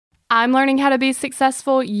I'm learning how to be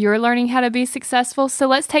successful. You're learning how to be successful. So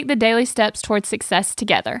let's take the daily steps towards success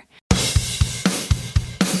together.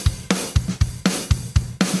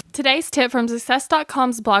 Today's tip from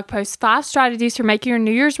Success.com's blog post, 5 strategies for making your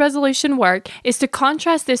New Year's resolution work, is to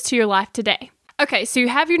contrast this to your life today. Okay, so you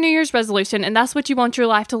have your New Year's resolution, and that's what you want your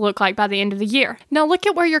life to look like by the end of the year. Now look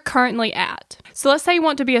at where you're currently at. So let's say you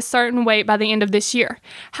want to be a certain weight by the end of this year.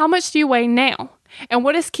 How much do you weigh now? And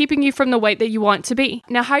what is keeping you from the weight that you want to be?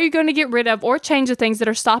 Now, how are you going to get rid of or change the things that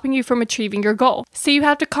are stopping you from achieving your goal? So you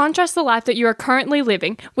have to contrast the life that you are currently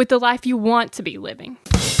living with the life you want to be living.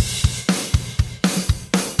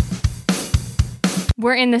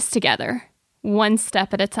 We're in this together, one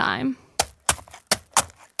step at a time.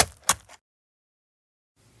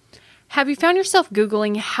 Have you found yourself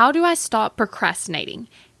Googling, how do I stop procrastinating?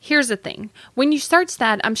 Here's the thing. When you search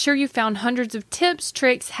that, I'm sure you found hundreds of tips,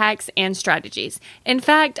 tricks, hacks, and strategies. In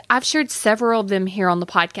fact, I've shared several of them here on the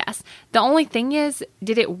podcast. The only thing is,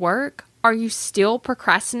 did it work? Are you still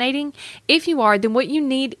procrastinating? If you are, then what you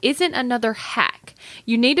need isn't another hack.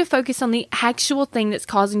 You need to focus on the actual thing that's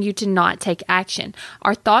causing you to not take action.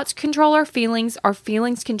 Our thoughts control our feelings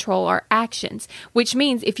control our actions, which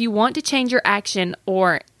means if you want to change your action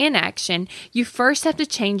or inaction, you first have to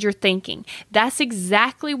change your thinking. That's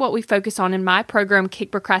exactly what we focus on in my program,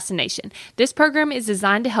 Kick Procrastination. This program is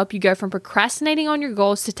designed to help you go from procrastinating on your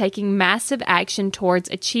goals to taking massive action towards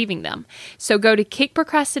achieving them. So go to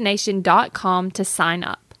kickprocrastination.com to sign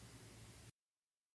up.